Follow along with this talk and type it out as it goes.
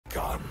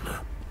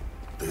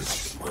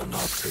This will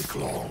not take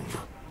long.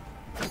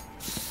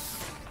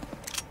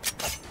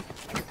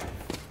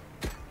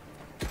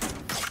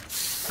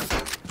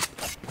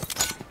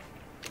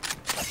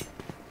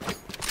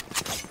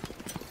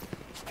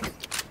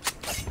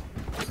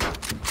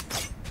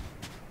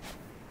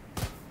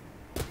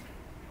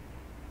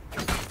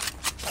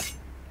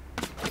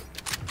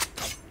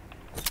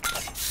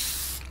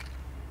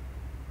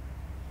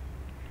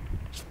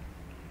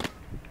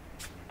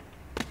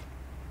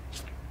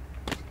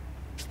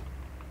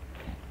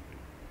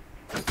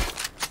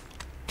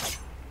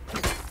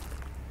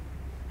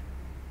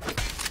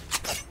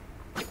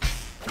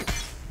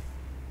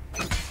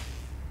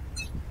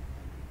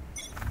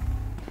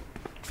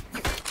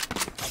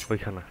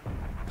 ওইখানে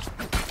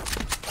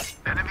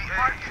Enemy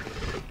A.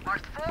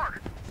 Marked 4.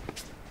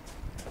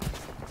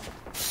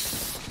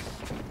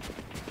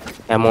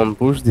 এমন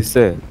push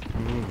দিছে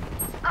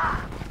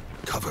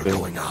Cover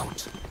going out.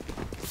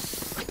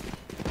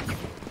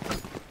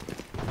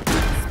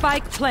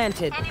 Spike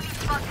planted. Enemy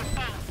spotted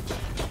A.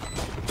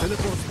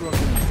 Teleport's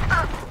broken.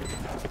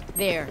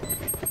 There.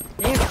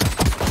 There.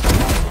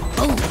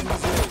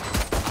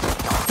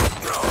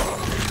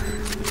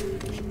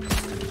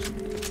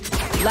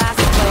 Last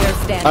player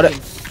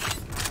standing.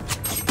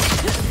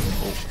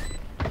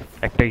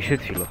 একটা issue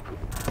ছিল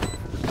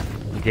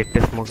জেটটা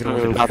স্মোকের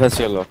মাথা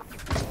ছিল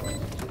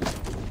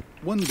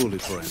One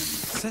bullet for enemy.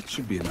 That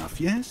should be enough,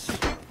 yes?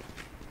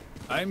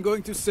 I'm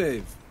going to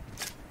save.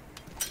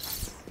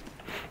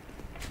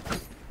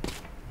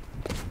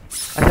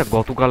 আচ্ছা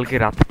গতকালকে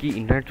রাত কি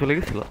ইন্টারনেট চলে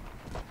গেছিল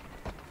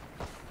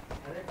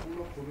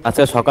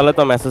আচ্ছা সকালে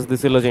তো মেসেজ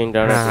দিছিল যে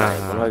ইন্টারনেট নাই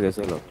মনে হয়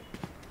গেছিল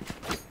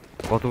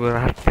গতকাল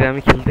রাতে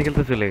আমি খেলতে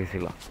খেলতে চলে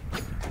গেছিল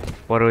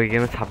পরে ওই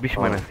গেমে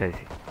 26 মাইনাস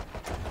খাইছি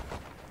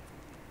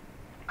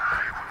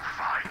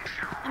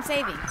I'm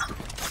saving.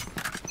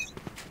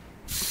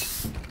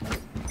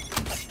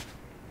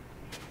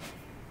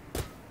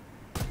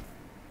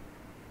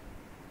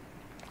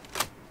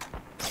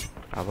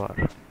 আবার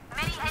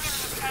Many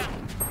enemies A.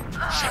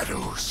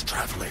 Shadows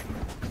traveling.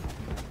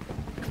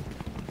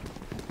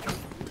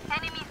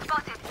 Enemy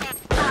spotted A.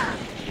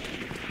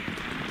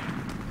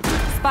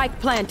 Spike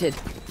planted.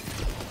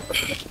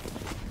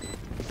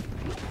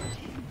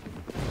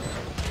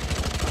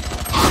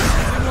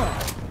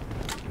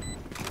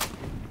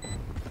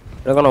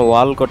 এটা কোনো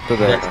ওয়াল করতে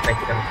দেয় না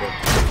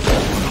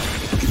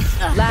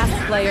Last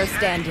player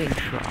standing.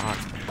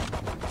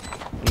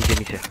 নিচে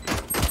নিচে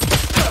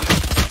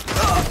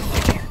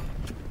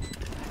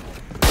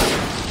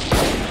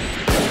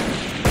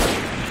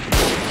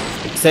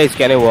says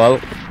can a wall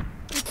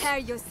Prepare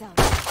yourself.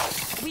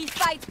 We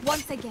fight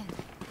once again.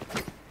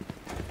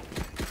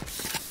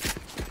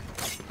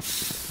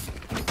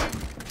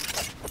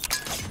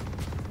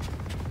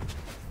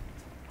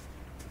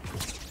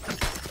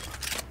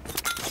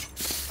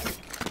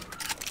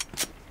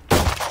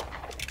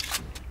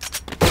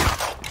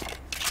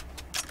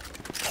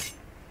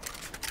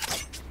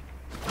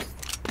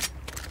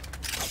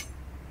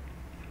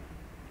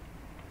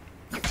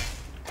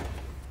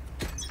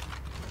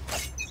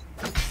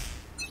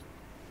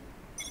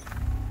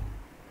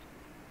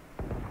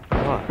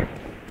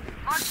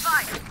 On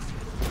fire.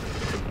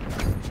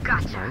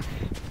 Gotcha.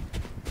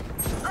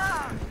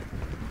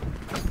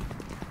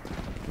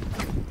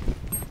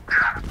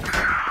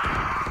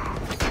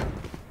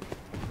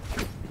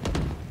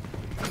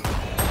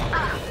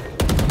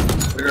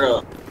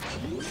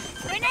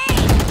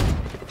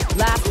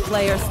 Last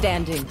player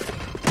standing.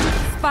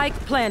 Spike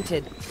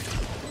planted.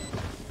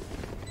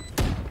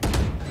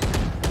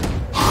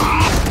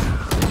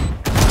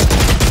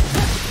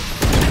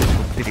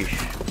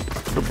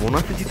 তো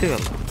বোনাসে জিতে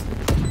গেল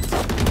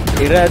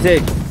এরা যে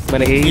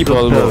মানে কি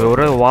বলবো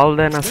ওরা ওয়াল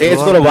দেয় না সেজ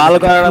করে ওয়াল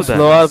করে না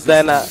স্লোয়ার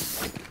দেয় না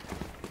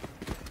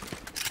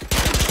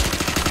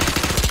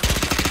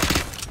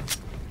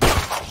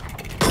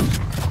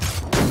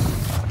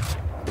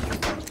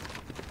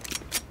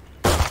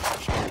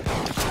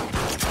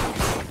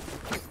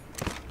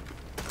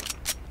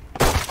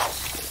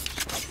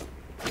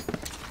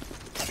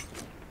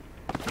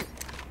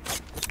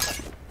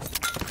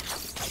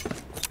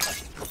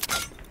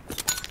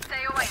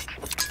Stay awake.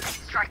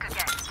 Strike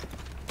again.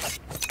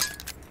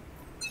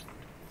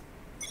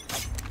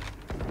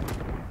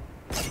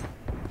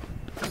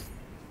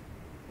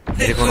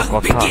 যে কোনো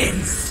কথা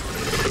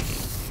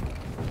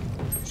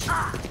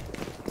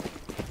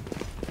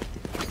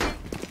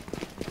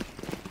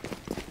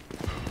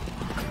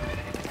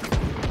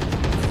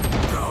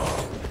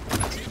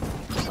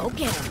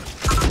Okay.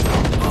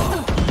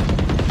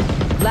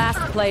 Last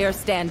player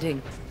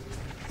standing.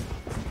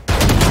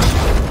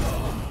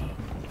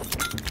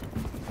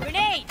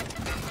 Grenade!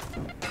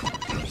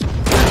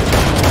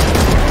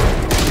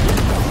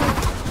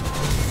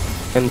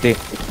 empty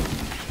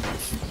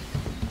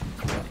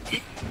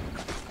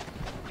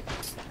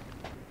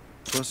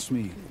Trust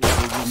me, they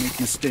will make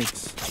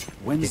mistakes.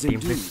 When The they team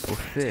do, is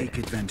okay. take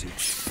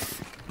advantage.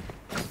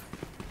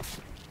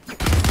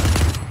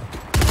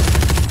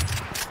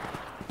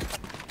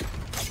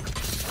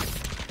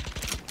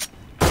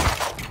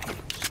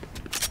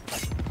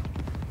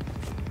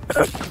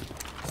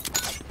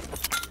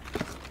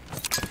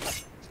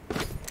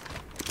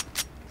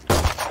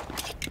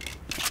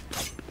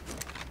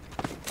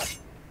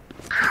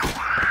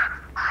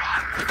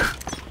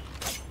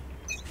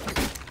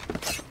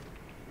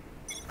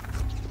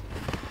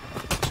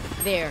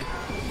 There.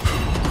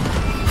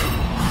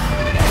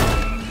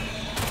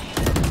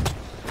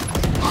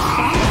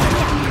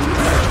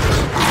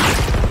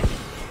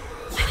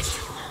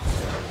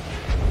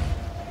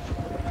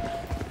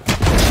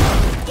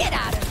 Get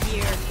out of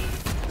here.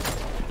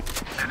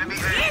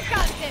 Here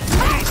comes this.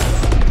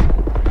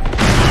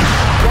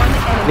 One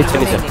enemy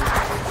Niche. remaining.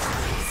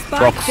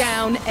 Spike Box.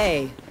 down A.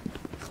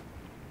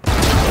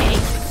 Okay,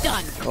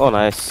 done. Oh,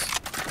 nice.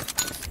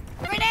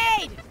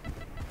 Grenade.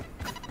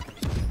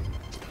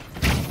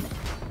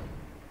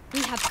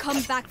 We have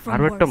come back from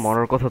আরো একটা worse.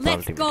 মরার কথা তো Let's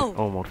ultimate go.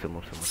 ও মরছে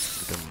দুটো মরছে।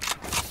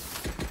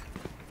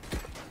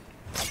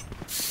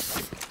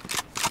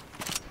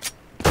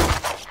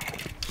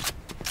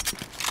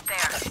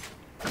 There.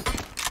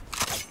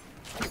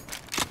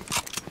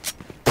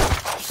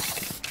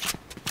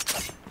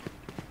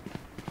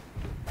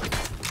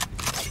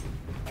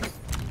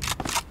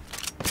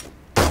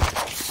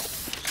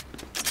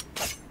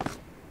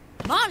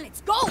 Come on,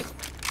 let's go.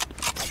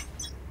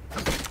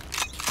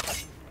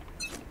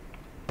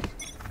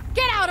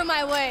 Get out of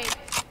my way.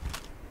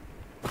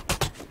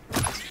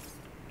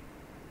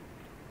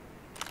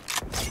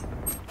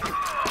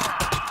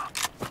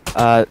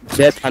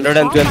 Jett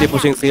 120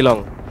 pushing C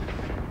long.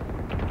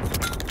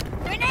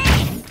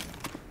 Grenade.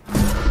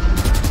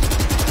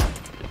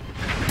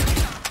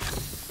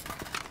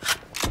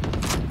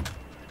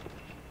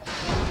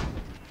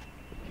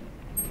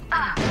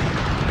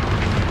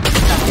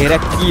 এরা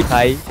কি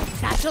ভাই?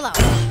 Satchel out.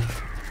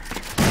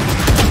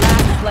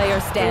 Last player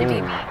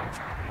standing.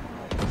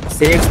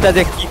 সেক্সটা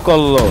যে কি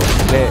করলো?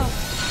 মানে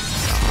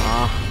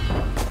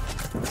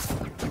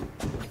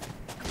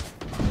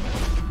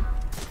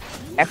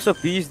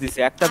 120 দিছে,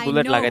 একটা I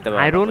বুলেট know. লাগাইতে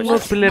পারে। আয়রন What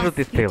নোট প্লেয়ারও must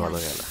তির be থেকে done? ভালো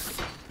গেল।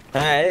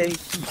 হ্যাঁ, এই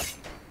কি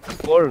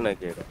কর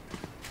নাকি এটা?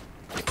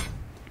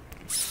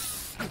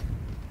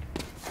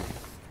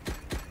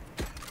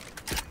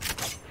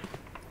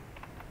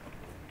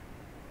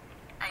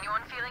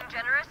 Anyone feeling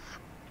generous?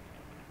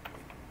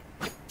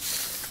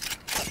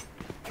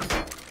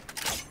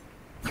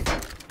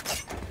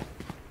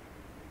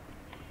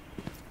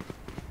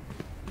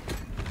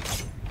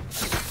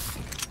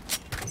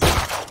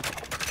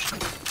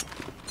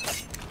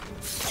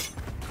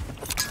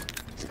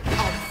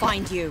 I'll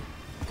find you.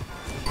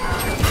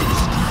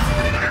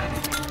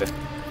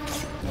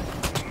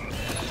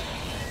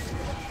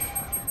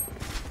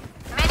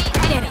 Many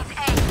enemies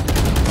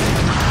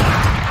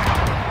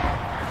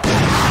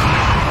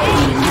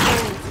A.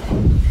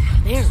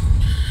 There.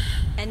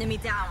 Enemy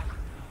down.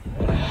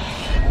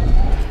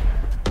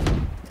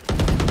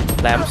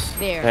 Lamps.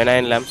 There.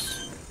 9 lamps.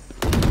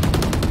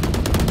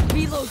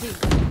 Reloading.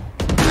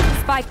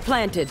 Spike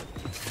planted.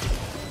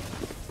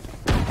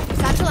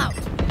 Satchel out.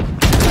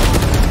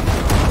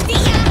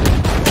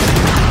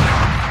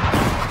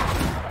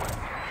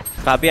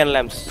 Copy and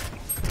lamps.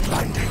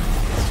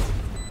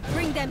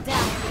 Bring them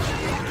down.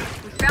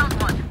 We found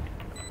one.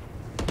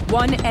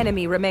 One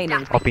enemy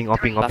remaining. অপিং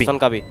অপিং Last অপিং one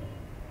copy.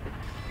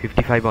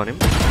 55 on him.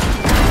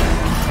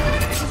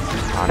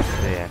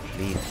 আসছে at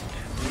least.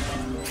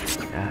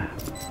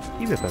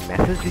 কি ব্যাপার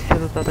message দিচ্ছে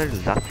তো তাড়াতাড়ি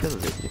যাচ্ছে তো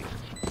দেখছি।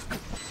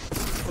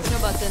 Push a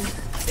button.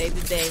 Save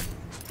the day.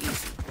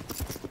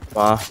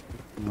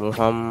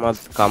 Muhammad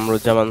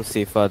Kamrujaman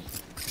Sifat.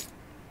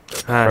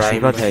 হ্যাঁ Prime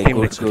শিবা ভাই, team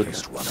good, good.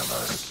 Against one of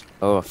us.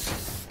 Oh.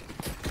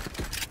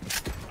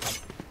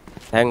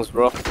 Thanks,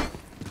 bro.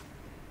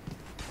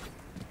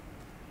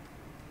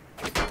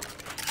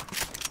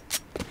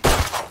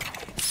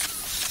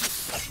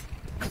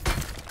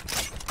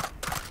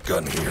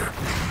 Gun here.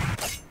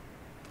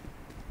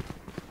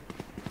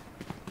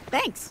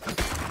 Thanks.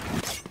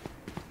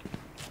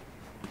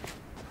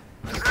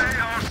 They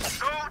are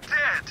so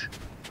dead.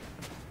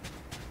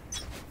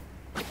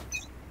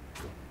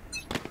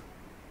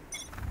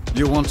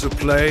 You want to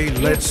play?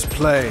 Let's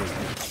play.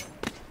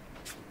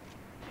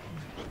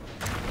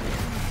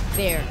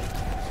 There.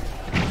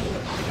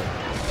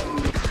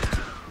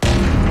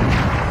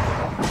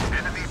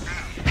 Enemy B.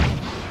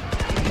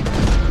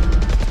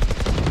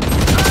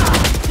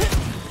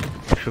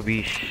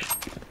 120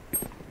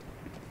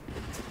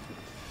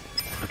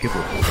 ঢুকে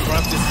পড়ছে।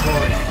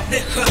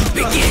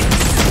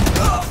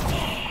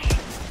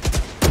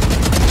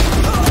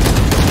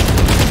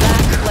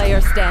 Last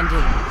player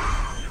standing.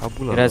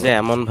 সবগুলো এরা যে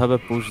এমন ভাবে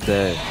push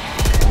দেয়।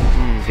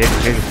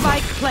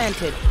 Spike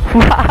planted.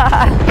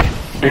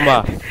 Uma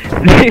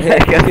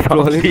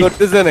trolling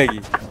করতেছে নাকি?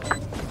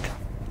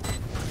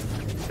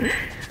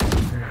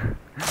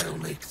 I'll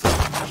make them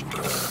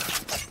remember.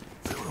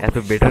 এত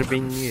বেটার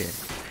পিং নিয়ে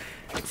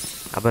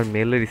আবার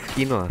মেলের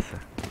স্কিনও আছে।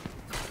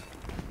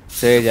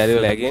 Sage, are you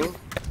lagging?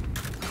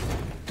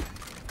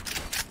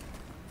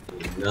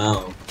 No.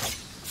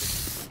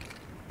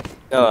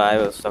 No, I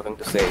was talking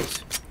to Sage.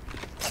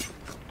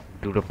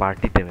 দুটো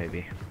পার্টিতে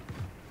maybe.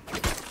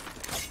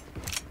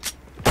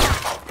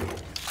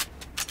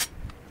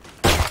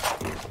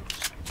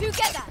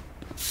 Together.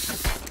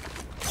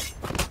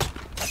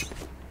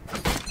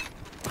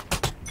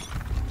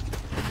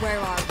 Where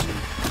are you?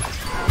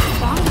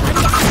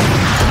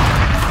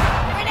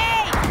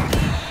 Grenade!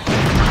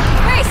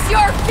 Face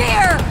your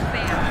fear!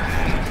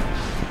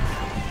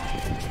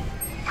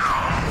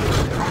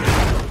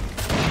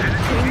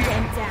 Bring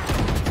them down.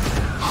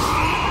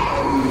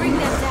 Bring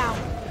them down.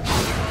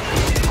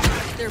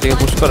 Take a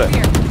push করে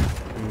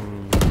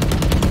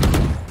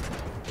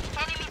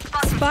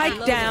Spike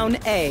down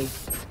A.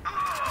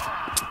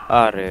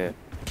 আরে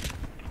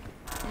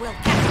We'll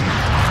catch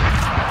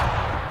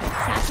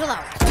Satchel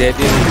out. Jett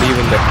in B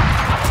window.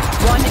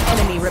 One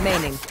enemy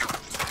remaining.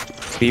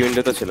 B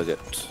window তো ছিল Jett.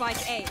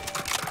 Spike A.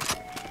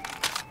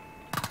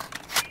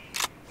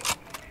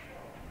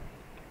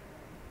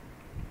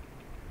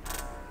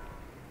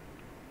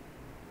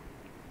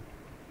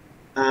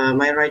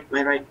 My right,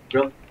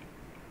 bro.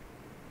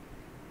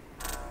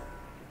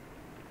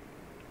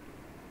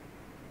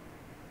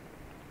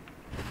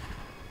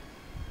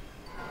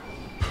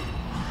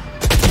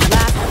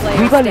 Last player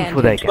Bulbal standing.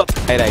 info দেয় কেন?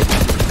 Right.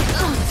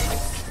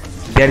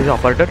 There is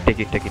operator,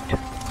 take it.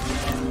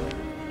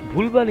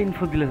 ভুলভাল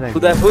info দিলে যায় Who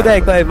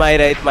কয় my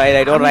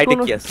right or right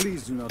কোনো- কি আছে?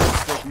 Please do not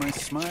mistake my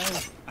smile.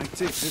 I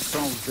take this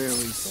all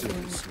very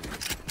seriously.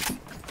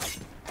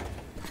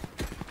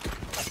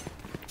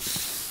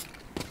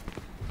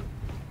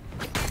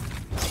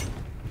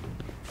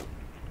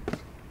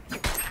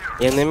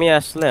 Enemy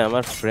আসলে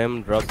আমার ফ্রেম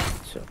ড্রপ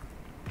হচ্ছে।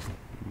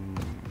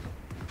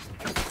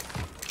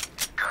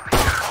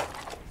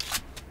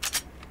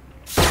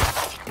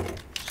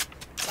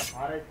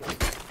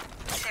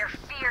 Their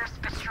fears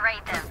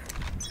betrayed them.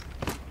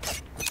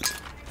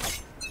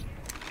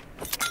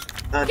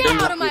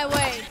 Get out of my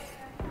way!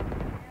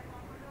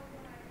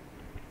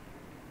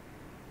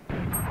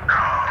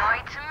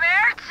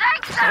 Nightmare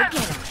takes them!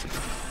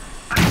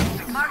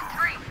 Mark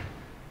 3.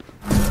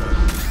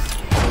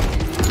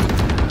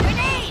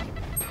 Grenade!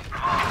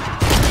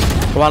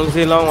 One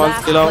C long.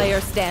 Last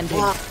player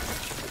standing.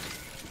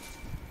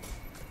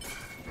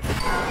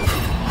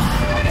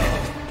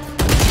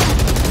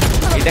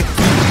 এটা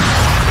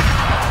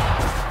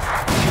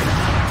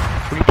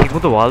তুমি ঠিক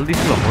মতো ওয়াল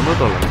দিছিল মনে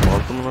তো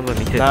ওয়াল তো মনে হয়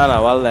নিচে না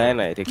ওয়াল দেয়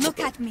না ঠিক Look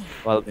at me.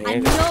 Wall I ভেঙে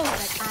know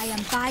that I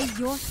am by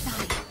your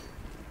side.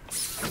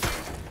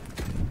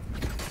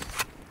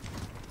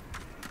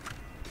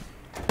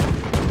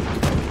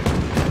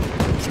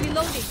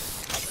 Reloading.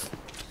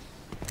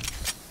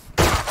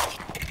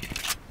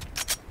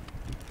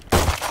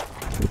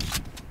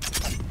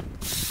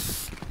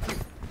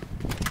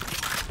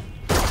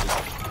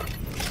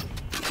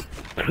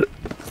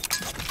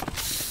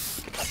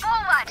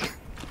 Forward!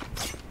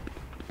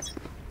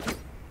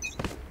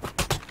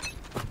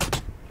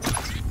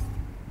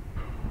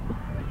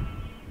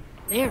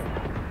 There.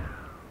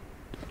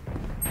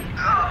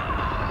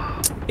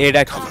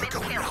 এটা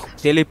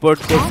টেলিপোর্ট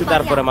করতে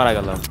তারপরে মারা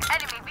গেল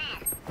Enemy B.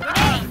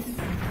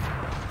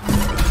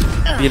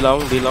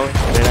 বিলং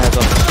রেনা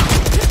তো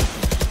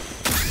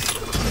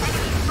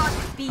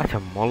আচ্ছা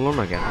মরল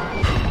না কেন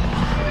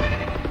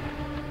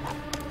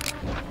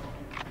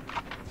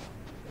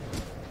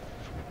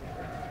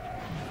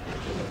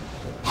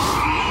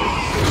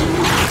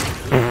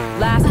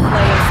Last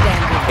player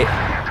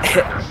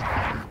standing.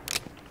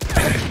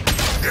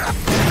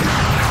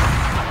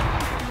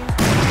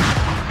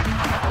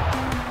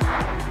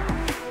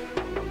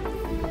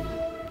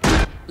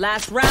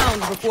 Last round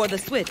before the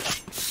switch.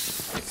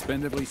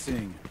 Expendably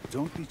sing.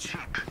 Don't be cheap.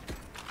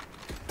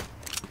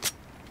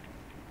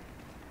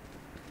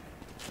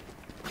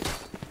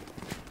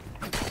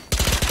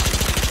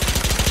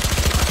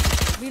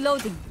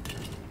 Reloading.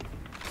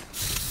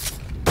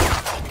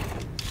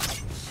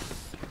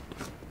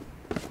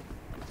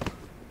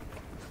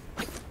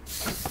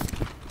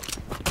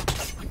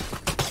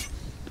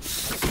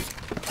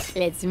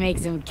 Let's make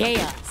some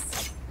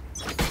chaos.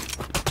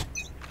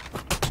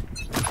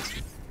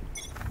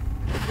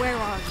 Where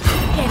are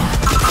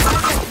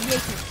you?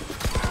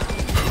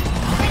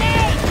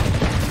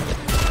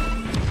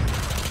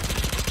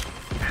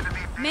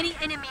 Many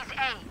enemies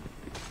A.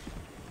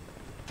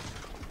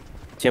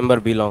 Chamber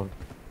belong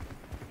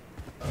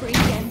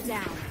Bring them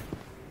down.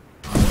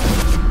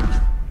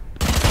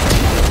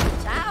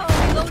 Ciao.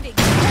 Reloading.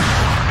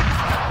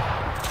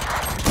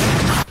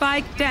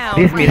 Spike down.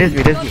 Raise me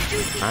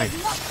nice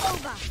Not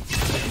over.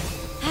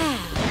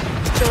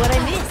 So what I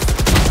missed?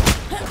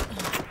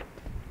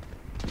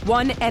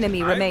 One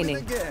enemy remaining.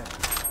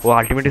 O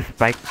ultimate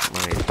spike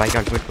মানে spike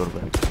ultimate করবে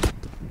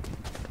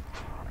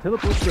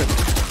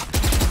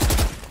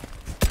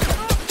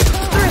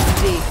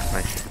Thirsty.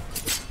 Nice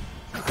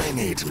I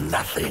need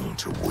nothing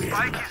to win.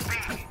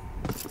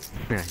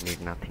 I need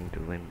nothing to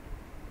win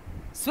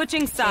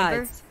Switching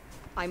sides.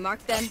 I mark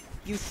them.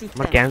 You shoot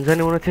আমার them. কেন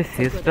জানি মনে হচ্ছে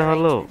সিএসটা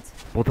হলো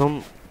প্রথম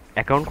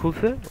account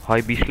খুলছে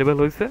হয় 20 লেভেল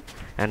হয়েছে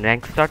এন্ড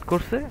র‍্যাঙ্ক স্টার্ট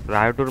করছে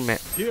রায়ট ওর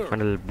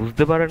মানে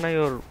বুঝতে পারে নাই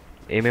ওর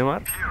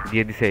এমএমআর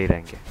দিয়ে দিছে এই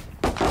র‍্যাঙ্কে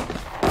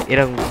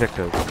এরকম কিছু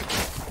একটা হয়েছে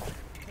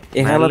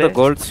এখানে তো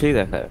গোল্ড 3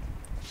 দেখায়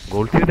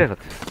গোল্ড 3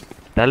 দেখাচ্ছে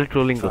তাহলে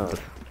ট্রোলিং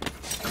করতেছে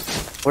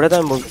ওটা তো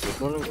আমি বলছি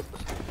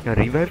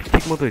রিভাইভ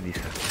ঠিক মতোই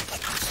দিছে,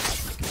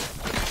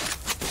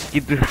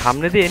 কিন্তু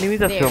সামনে দিয়ে এনিমি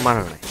যাচ্ছে, ও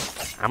মারা নাই,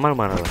 আমার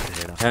মারা আছে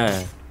সেটা। হ্যাঁ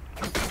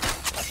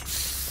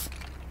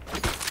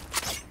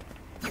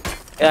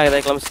এর আগে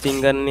দেখলাম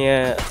স্টিঙ্গার নিয়ে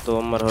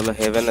তোমার হলো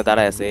হেভেনে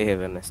দাঁড়ায় আছে, এই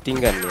হেভেনে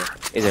স্টিঙ্গার নিয়ে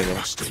এই জায়গায়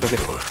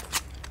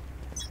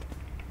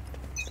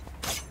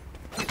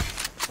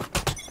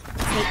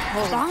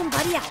Bomb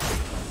buddy out.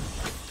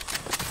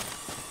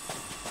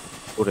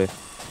 পুরে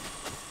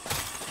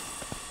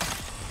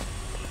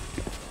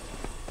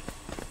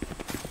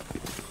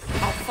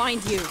I'll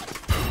find you.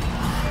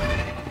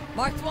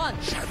 Marked one.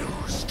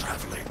 Shadows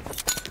traveling.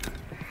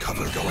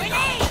 Cover going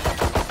out.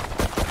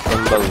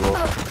 Symbol go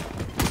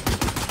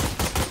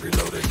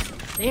Reloading.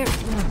 There.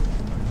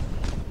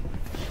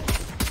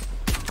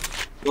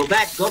 Go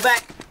back, go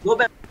back, go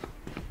back.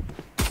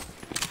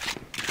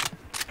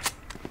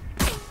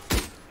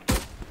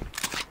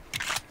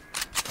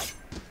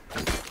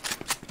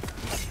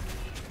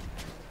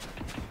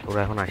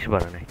 ওরা এখন আসি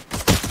পারে নাই।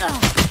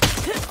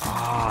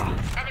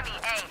 Enemy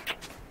A.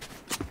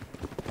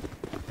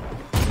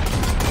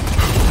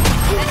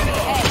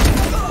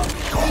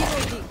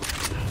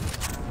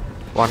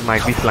 One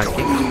might be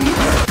flanking.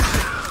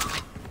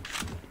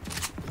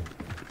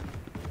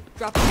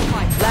 Drop the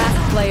spike. Last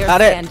player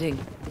Are- standing.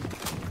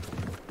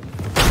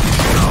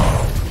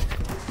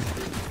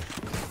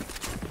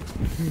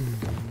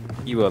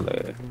 কি বলে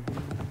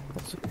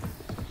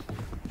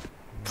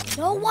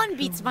No one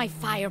beats my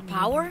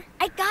firepower.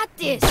 I got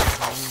this.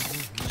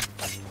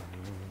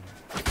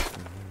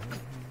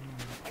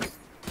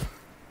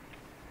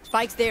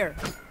 Spike's there.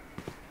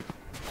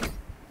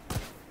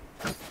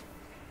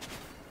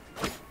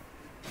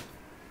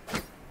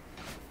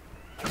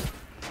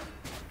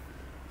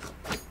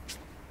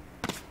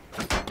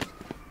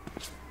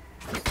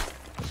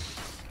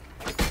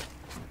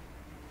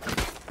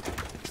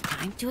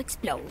 Time to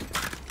explode.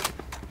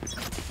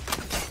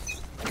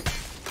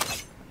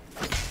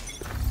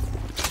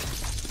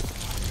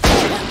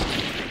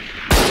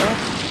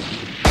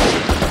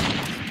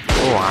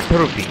 O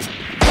 18 ping.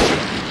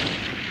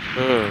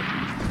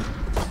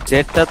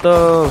 জেটটা তো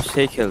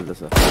সেই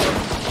খেলতেছে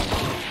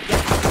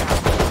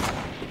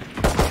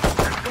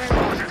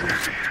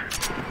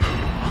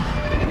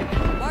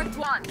Marked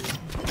one.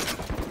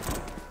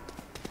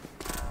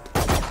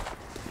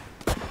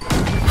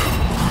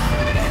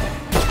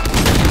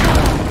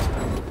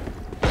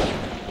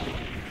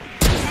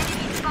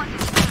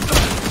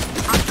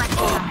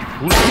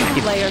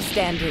 Player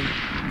standing.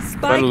 One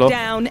Spike low.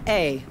 down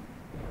A.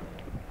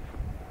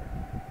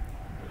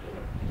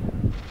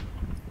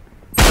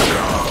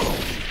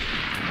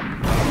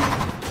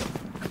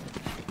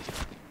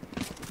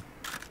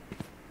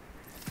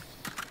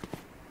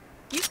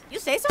 You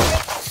say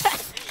something?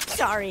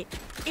 Sorry,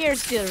 ears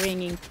still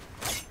ringing.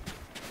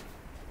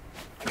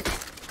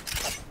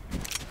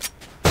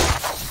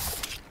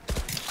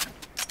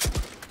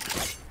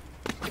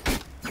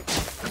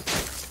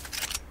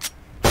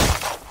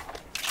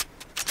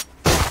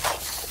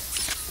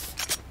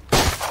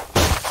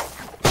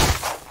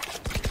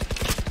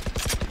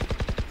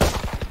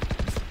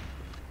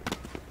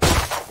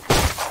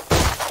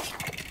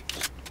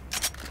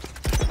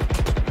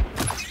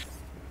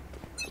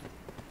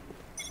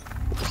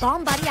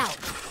 Bomb buddy out.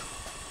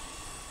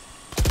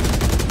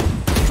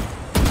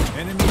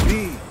 Enemy B.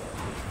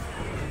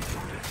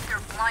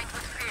 You're blind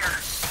with fear.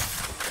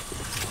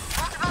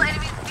 Multiple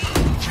enemies B.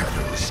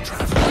 Shadows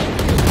traveling.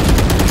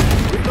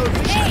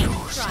 Hey,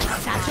 try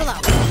satchel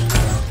out.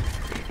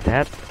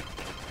 That.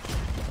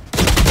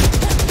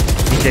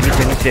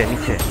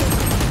 নিচে।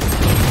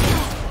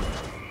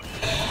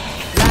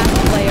 Last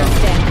player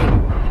standing.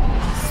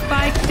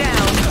 Spike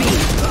down B.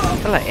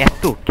 শালা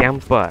এত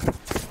ক্যাম্পার।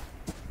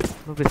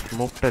 ওকে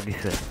স্মোকটা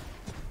দিছে।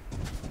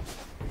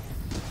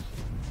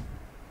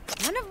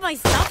 None of my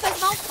stuff has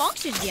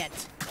malfunctioned yet.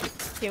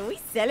 Can we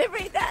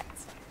celebrate that?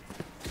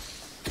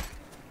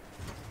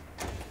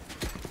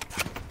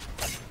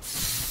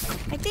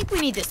 I think we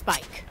need the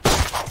spike.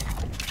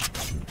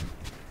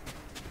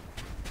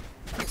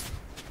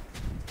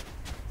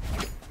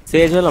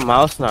 সেজ হলো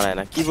mouse নাড়ায়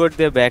না, keyboard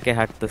দিয়ে ব্যাকে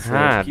হাঁটতেছে।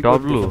 হ্যাঁ keyboard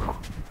W.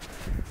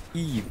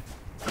 E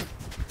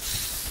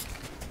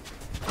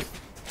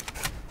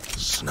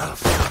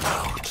Snuff them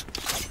out.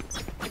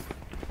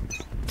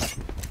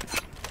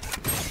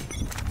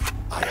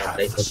 I have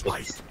the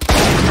spice.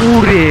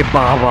 ওরে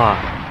বাবা,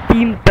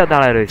 তিনটা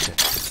দাঁড়ায় রয়েছে,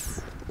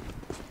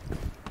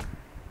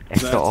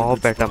 একটা অফ,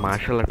 একটা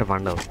মার্শাল, একটা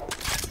ভান্ডাল।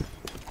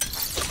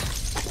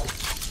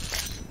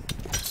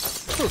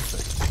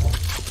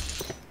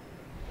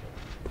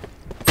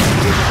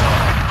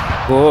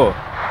 ও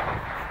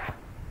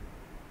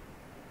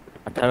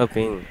 18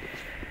 পিং।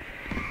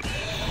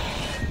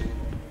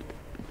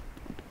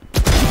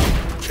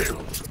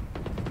 Killed.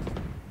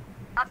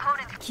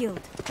 Opponent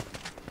Killed.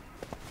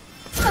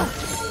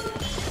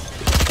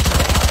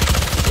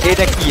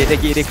 এটা কি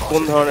এটা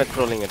কোন ধরনের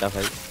ট্রোলিং এটা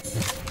ভাই?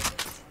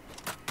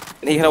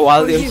 এখানে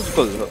ওয়াল দিয়ে ইউজ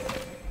করলো।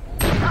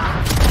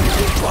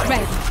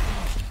 Red.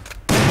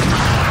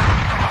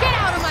 Get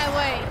out of my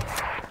way.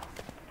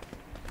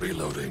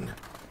 Reloading.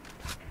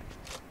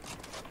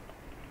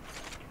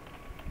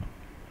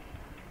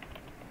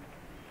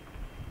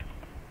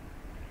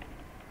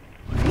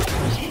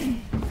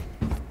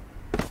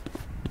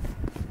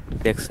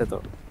 দেখছে তো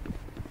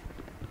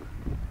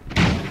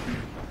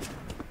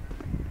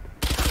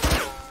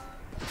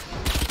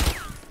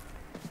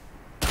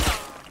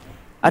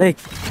আরে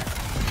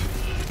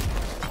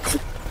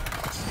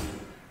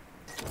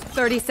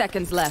 30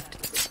 seconds left.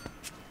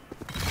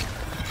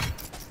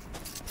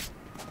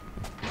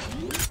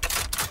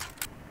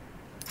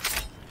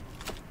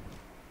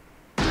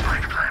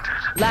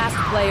 Last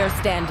player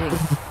standing.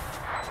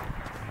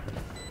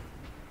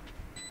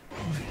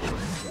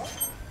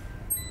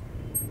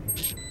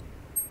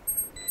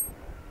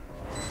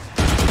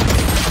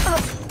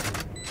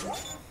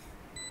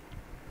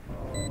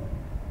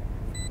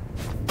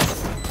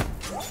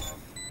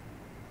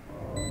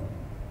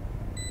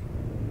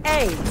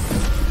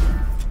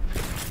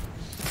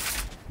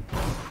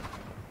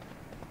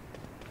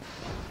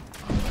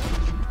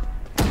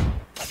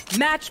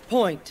 Match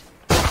point.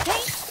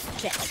 Paint?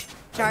 Check.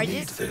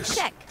 Charges?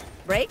 Check.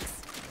 Brakes?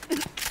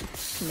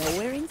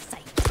 Nowhere in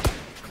sight.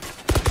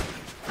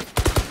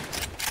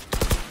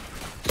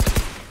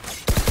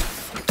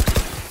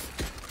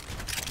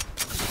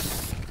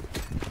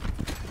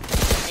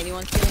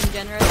 Anyone feeling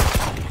generous?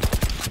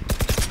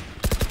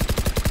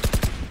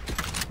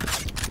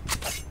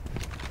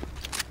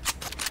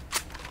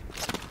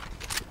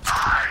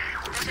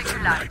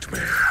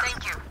 Nightmare.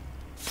 Thank you.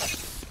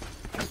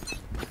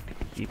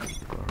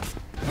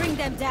 Bring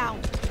them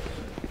down.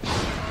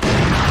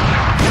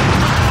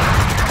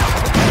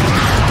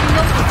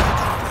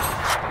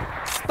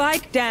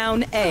 Spike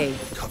down A.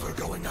 Cover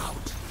going out.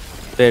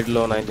 dead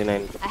low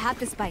 99 I have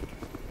the spike.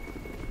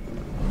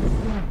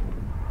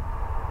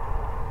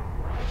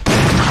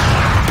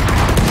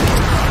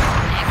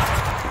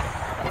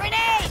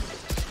 Grenade!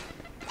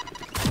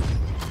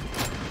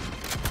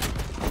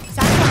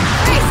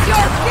 Face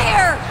your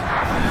fear!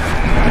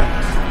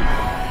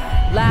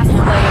 Last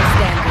player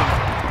standing.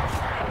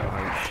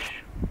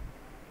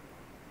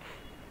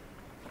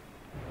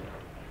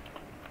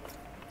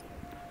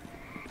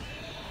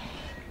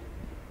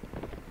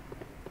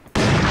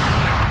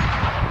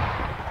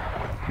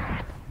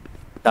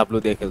 W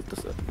দিয়ে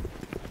খেলতেছে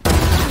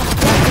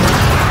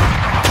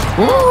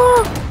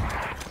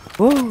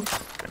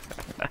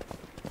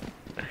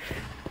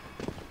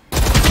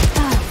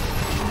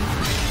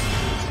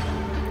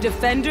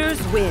Defenders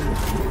win.